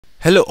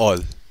Hello all,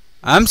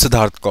 I am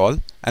Siddharth Kaul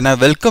and I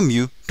welcome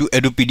you to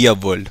Edupedia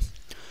world.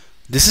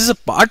 This is a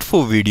part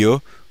 4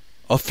 video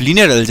of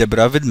linear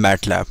algebra with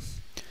Matlab.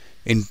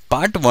 In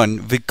part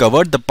 1 we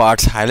covered the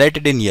parts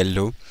highlighted in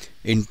yellow,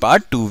 in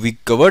part 2 we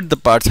covered the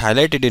parts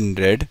highlighted in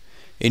red,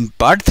 in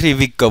part 3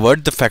 we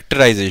covered the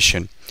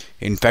factorization.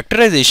 In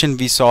factorization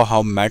we saw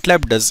how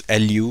Matlab does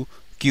LU,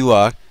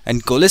 QR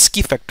and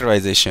Cholesky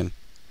factorization.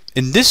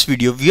 In this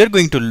video, we are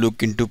going to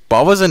look into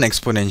powers and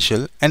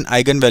exponential and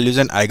eigenvalues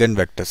and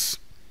eigenvectors.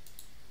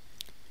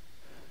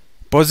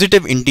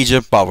 Positive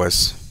integer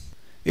powers.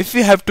 If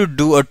we have to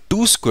do a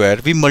 2 square,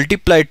 we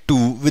multiply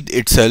 2 with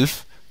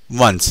itself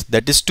once,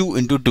 that is 2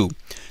 into 2.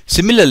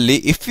 Similarly,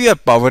 if we are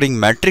powering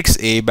matrix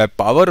A by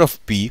power of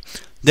P,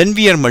 then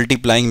we are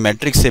multiplying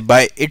matrix A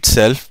by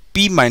itself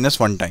P minus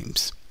 1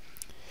 times.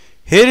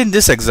 Here in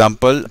this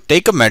example,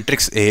 take a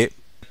matrix A,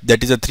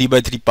 that is a 3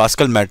 by 3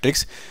 Pascal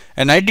matrix,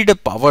 and I did a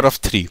power of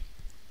 3.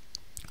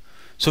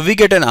 So we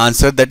get an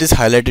answer that is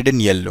highlighted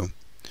in yellow.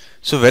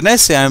 So when I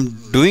say I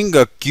am doing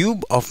a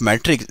cube of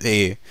matrix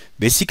A,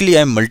 basically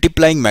I am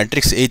multiplying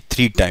matrix A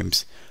 3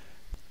 times.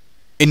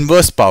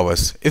 Inverse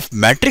powers. If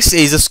matrix A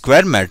is a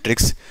square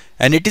matrix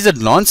and it is a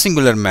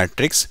non-singular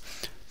matrix,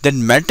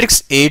 then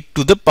matrix A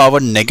to the power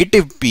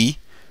negative P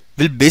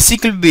will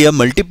basically be a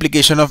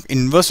multiplication of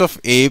inverse of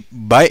A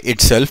by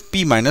itself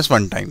P minus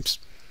 1 times.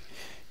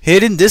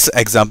 Here in this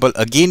example,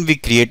 again we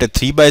create a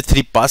 3 by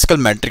 3 Pascal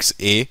matrix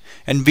A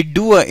and we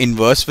do a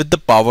inverse with the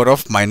power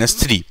of minus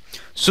 3.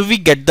 So we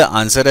get the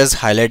answer as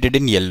highlighted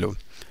in yellow.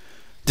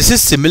 This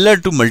is similar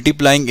to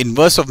multiplying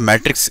inverse of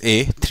matrix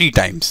A 3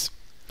 times.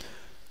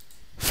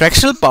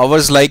 Fractional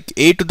powers like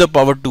A to the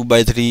power 2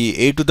 by 3,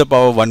 A to the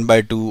power 1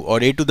 by 2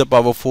 or A to the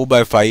power 4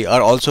 by 5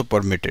 are also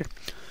permitted.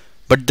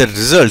 But the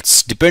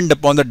results depend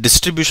upon the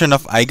distribution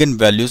of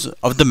eigenvalues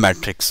of the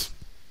matrix.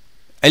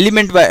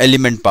 Element by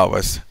element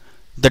powers.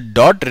 The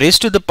dot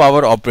raised to the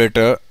power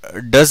operator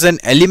does an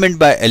element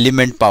by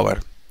element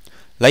power.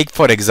 Like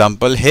for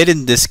example, here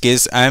in this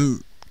case I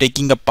am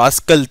taking a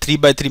Pascal 3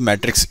 by 3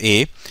 matrix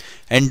A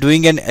and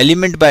doing an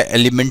element by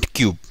element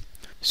cube.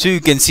 So you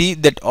can see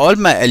that all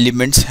my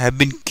elements have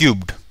been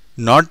cubed,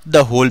 not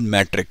the whole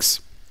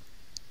matrix.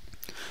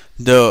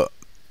 The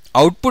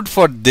output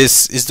for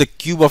this is the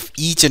cube of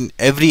each and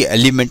every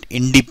element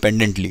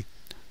independently.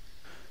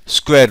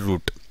 Square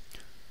root.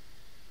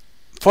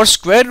 For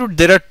square root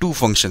there are two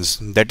functions,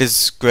 that is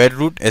square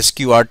root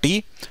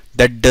sqrt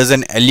that does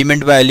an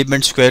element by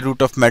element square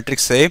root of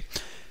matrix A,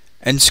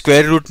 and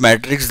square root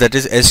matrix that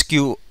is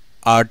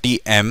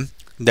sqrtm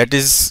that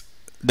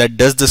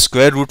does the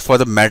square root for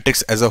the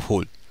matrix as a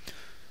whole.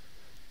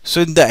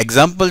 So in the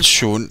example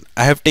shown,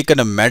 I have taken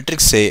a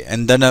matrix A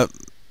and then a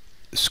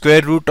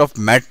square root of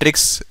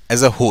matrix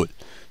as a whole.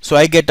 So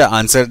I get an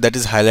answer that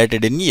is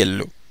highlighted in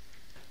yellow.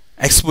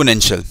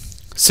 Exponential.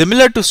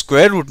 Similar to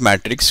square root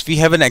matrix, we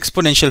have an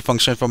exponential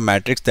function for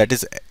matrix that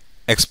is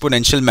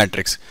exponential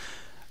matrix,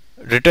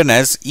 written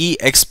as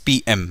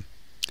expm.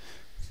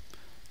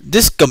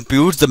 This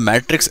computes the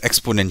matrix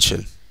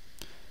exponential.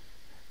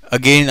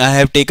 Again, I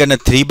have taken a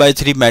 3 by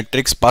 3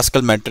 matrix,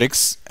 Pascal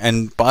matrix,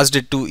 and passed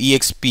it to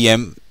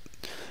expm,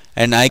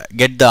 and I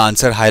get the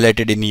answer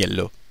highlighted in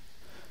yellow.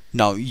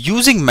 Now,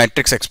 using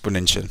matrix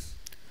exponential.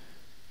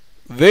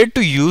 Where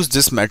to use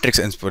this matrix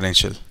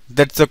exponential?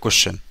 That's the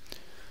question.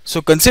 So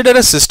consider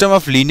a system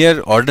of linear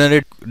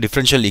ordinary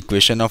differential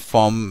equation of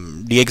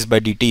form dx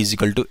by dt is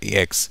equal to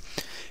ax.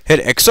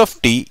 Here x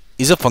of t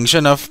is a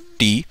function of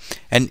t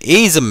and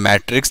A is a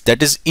matrix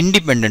that is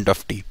independent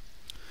of t.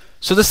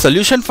 So the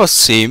solution for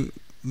same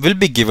will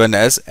be given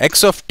as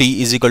x of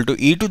t is equal to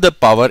e to the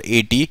power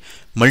at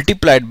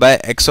multiplied by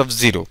x of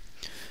 0,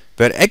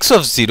 where x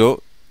of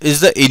 0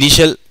 is the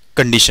initial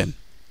condition.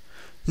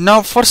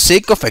 Now for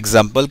sake of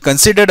example,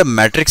 consider a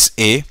matrix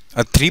A,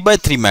 a 3 by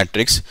 3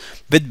 matrix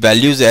with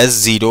values as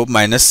 0,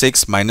 minus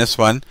 6, minus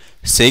 1,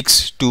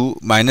 6, 2,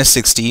 minus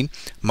 16,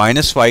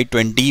 minus 5,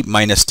 20,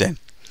 minus 10,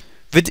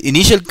 with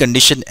initial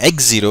condition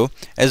x0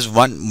 as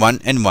 1, 1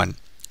 and 1.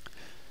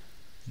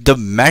 The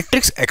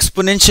matrix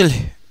exponential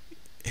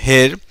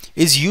here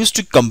is used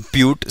to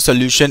compute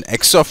solution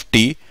x of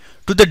t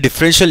to the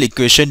differential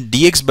equation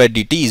dx by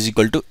dt is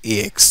equal to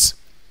ax.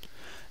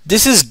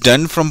 This is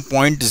done from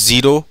point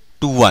 0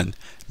 to 1,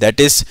 that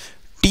is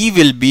t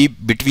will be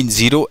between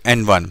 0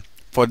 and 1.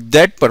 For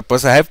that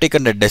purpose I have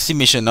taken a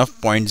decimation of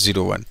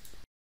 0.01.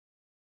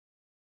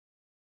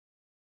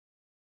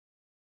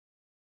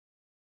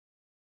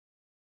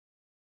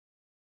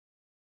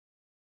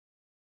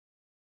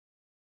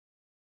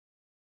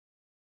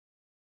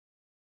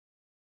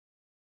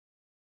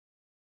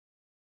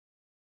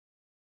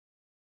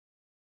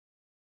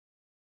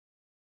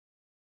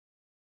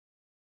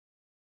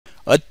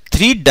 A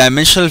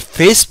three-dimensional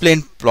phase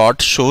plane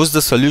plot shows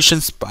the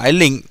solution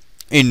spiraling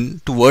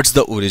in towards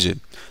the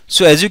origin.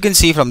 So as you can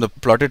see from the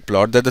plotted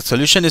plot that the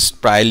solution is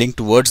spiraling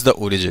towards the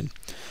origin.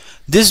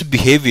 This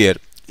behavior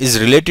is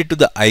related to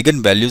the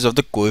eigenvalues of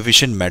the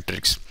coefficient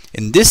matrix.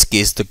 In this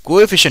case, the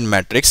coefficient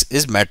matrix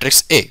is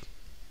matrix A.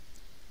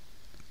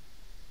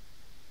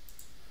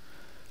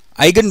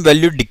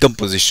 Eigenvalue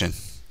decomposition.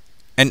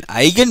 An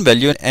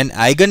eigenvalue and an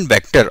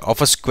eigenvector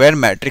of a square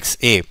matrix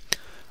A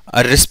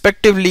are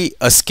respectively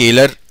a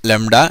scalar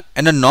lambda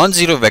and a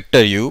non-zero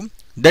vector u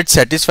that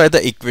satisfy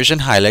the equation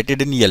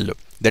highlighted in yellow,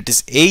 that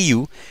is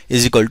AU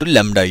is equal to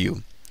lambda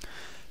u.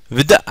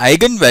 With the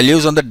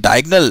eigenvalues on the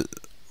diagonal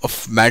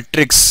of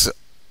matrix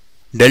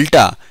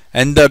delta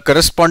and the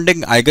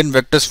corresponding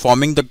eigenvectors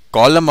forming the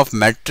column of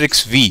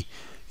matrix V,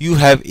 you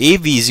have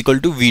AV is equal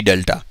to V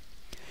delta.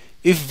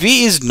 If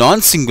V is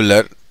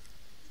non-singular,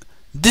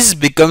 this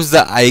becomes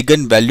the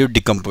eigenvalue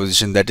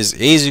decomposition, that is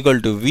A is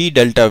equal to V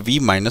delta V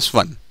minus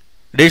 1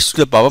 raised to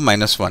the power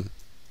minus 1.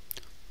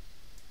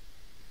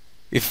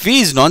 If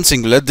V is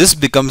non-singular, this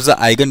becomes the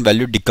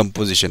eigenvalue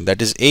decomposition,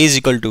 that is A is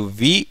equal to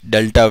V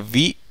delta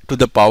V to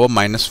the power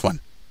minus 1.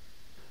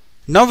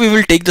 Now we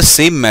will take the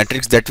same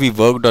matrix that we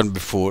worked on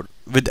before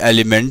with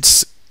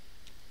elements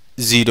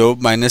 0,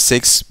 minus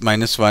 6,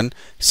 minus 1,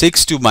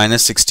 6 to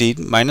minus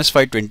 16, minus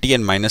 5, 20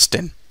 and minus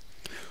 10.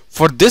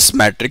 For this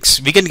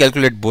matrix, we can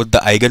calculate both the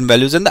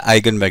eigenvalues and the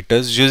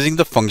eigenvectors using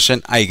the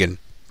function eigen.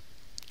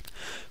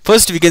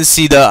 First, we can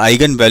see the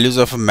eigenvalues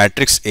of a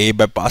matrix A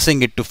by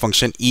passing it to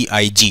function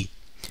eig.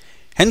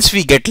 Hence,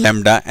 we get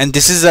lambda, and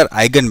this is our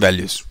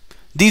eigenvalues.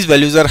 These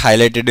values are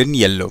highlighted in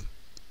yellow.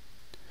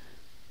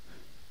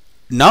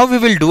 Now we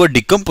will do a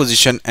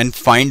decomposition and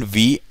find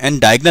V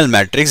and diagonal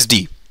matrix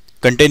D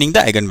containing the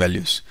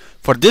eigenvalues.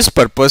 For this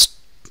purpose,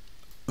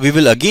 we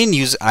will again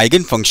use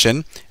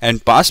eigenfunction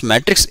and pass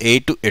matrix A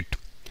to it.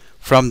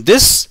 From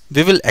this,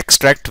 we will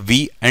extract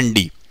V and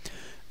D.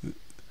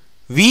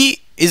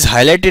 V is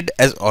highlighted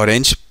as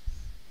orange,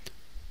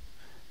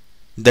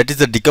 that is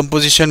the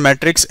decomposition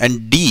matrix,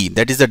 and D,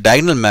 that is the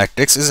diagonal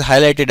matrix, is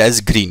highlighted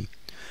as green.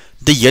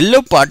 The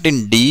yellow part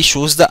in D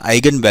shows the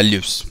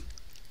eigenvalues.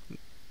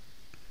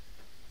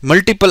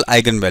 Multiple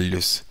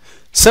eigenvalues.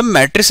 Some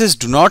matrices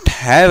do not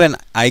have an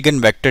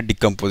eigenvector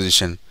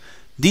decomposition.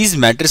 These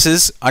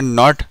matrices are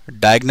not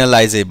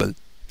diagonalizable.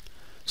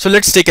 So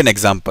let's take an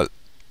example.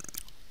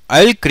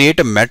 I will create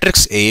a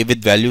matrix A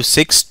with values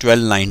 6, 12,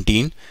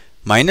 19,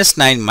 minus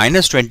 9,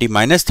 minus 20,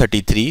 minus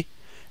 33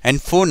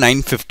 and 4,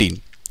 9,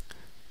 15.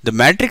 The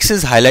matrix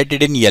is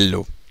highlighted in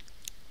yellow.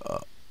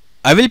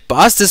 I will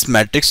pass this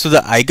matrix to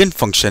the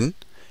eigenfunction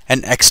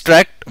and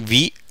extract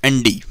V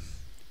and D.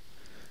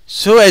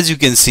 So as you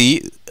can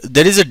see,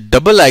 there is a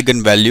double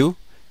eigenvalue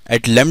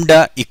at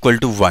lambda equal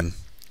to 1.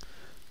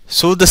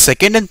 So the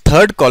second and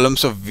third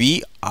columns of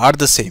V are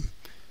the same.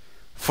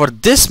 For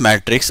this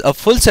matrix, a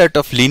full set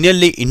of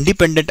linearly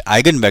independent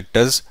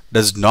eigenvectors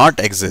does not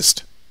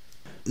exist.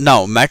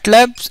 Now,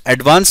 Matlab's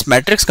advanced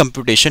matrix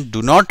computation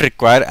do not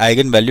require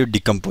eigenvalue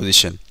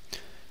decomposition.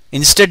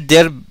 Instead, they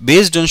are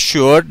based on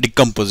Schur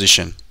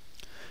decomposition.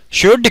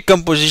 Schur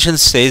decomposition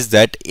says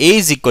that A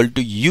is equal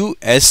to U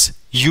S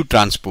U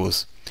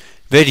transpose,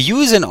 where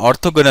U is an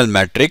orthogonal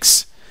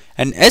matrix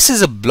and S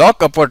is a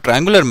block of a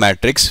triangular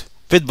matrix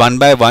with 1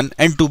 by 1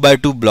 and 2 by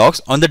 2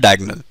 blocks on the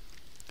diagonal.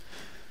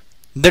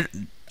 The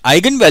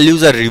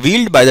eigenvalues are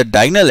revealed by the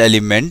diagonal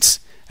elements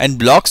and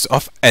blocks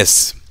of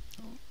S,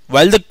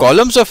 while the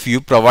columns of U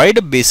provide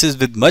a basis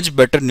with much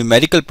better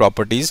numerical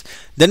properties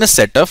than a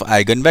set of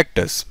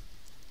eigenvectors.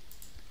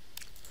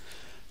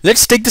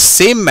 Let's take the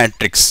same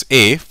matrix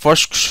A for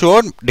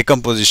Schur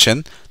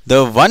decomposition,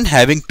 the one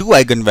having two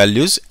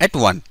eigenvalues at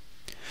 1.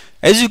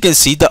 As you can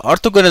see, the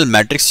orthogonal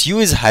matrix U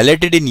is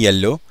highlighted in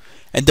yellow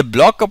and the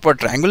block of a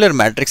triangular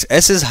matrix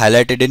S is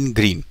highlighted in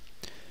green.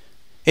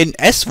 In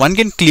S, one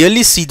can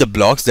clearly see the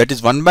blocks, that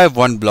is 1 by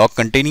 1 block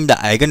containing the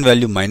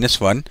eigenvalue minus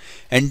 1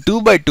 and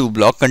 2 by 2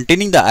 block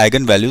containing the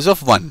eigenvalues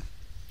of 1.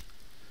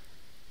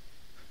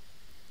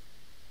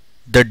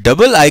 The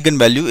double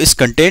eigenvalue is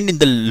contained in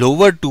the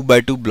lower 2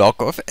 by 2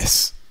 block of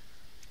S.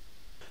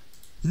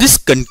 This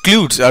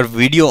concludes our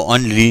video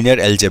on linear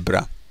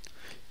algebra.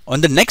 On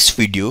the next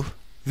video,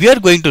 we are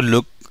going to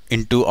look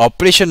into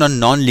operation on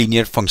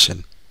non-linear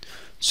function.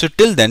 So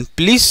till then,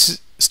 please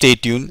stay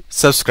tuned,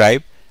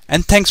 subscribe,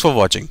 and thanks for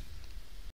watching.